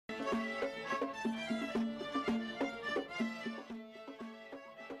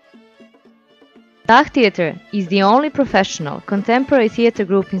Dah Theatre is the only professional contemporary theatre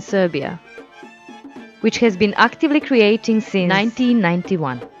group in Serbia, which has been actively creating since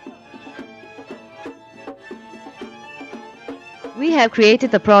 1991. We have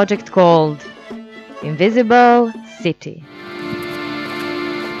created a project called Invisible City.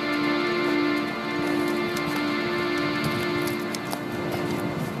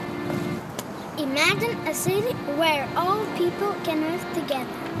 Imagine a city where all people can live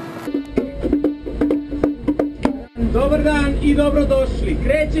together. Dobar dan I dobrodošli.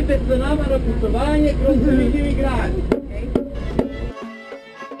 Krećete sa nama na putovanje kroz zanimljivi grad.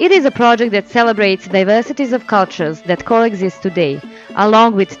 It is a project that celebrates diversities of cultures that coexist today,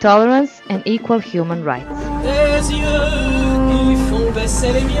 along with tolerance and equal human rights.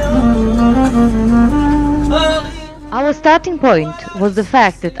 Our starting point was the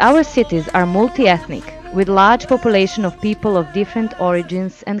fact that our cities are multi-ethnic, with large population of people of different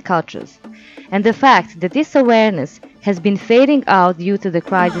origins and cultures, and the fact that this awareness has been fading out due to the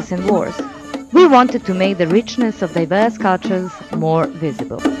crisis and wars. We wanted to make the richness of diverse cultures more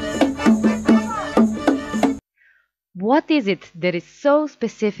visible. What is it that is so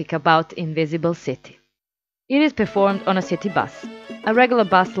specific about Invisible City? It is performed on a city bus. A regular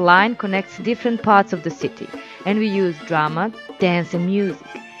bus line connects different parts of the city, and we use drama, dance and music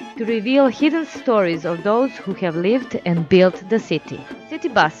to reveal hidden stories of those who have lived and built the city. City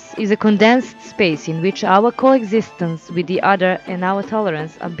bus is a condensed space in which our coexistence with the other and our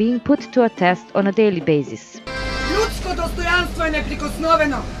tolerance are being put to a test on a daily basis. Ljudsko dostojanstvo je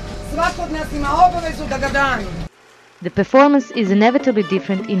neprikosnoveno. Svako od nas ima obavezu da ga brani. The performance is inevitably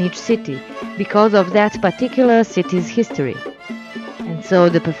different in each city because of that particular city's history. And so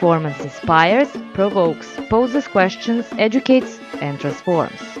the performance inspires, provokes, poses questions, educates and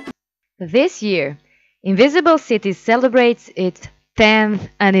transforms. This year, Invisible City celebrates its 10th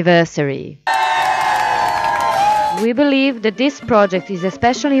anniversary. We believe that this project is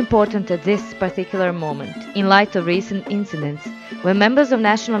especially important at this particular moment, in light of recent incidents where members of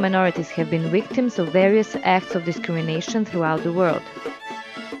national minorities have been victims of various acts of discrimination throughout the world.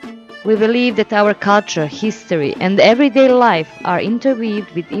 We believe that our culture, history and everyday life are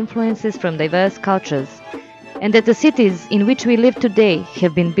interweaved with influences from diverse cultures, and that the cities in which we live today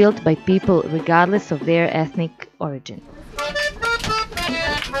have been built by people regardless of their ethnic origin.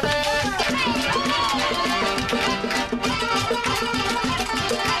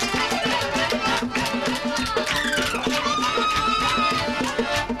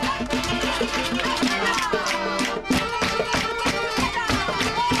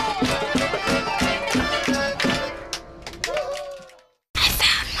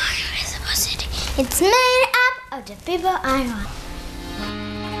 It's made up of the people I want.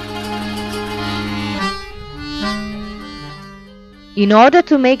 In order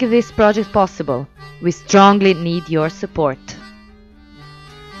to make this project possible, we strongly need your support.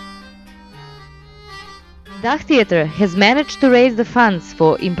 Dah Theatre has managed to raise the funds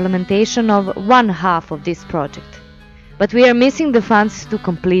for implementation of one half of this project, but we are missing the funds to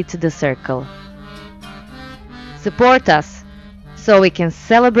complete the circle. Support us so we can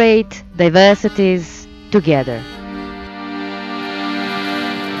celebrate diversities together.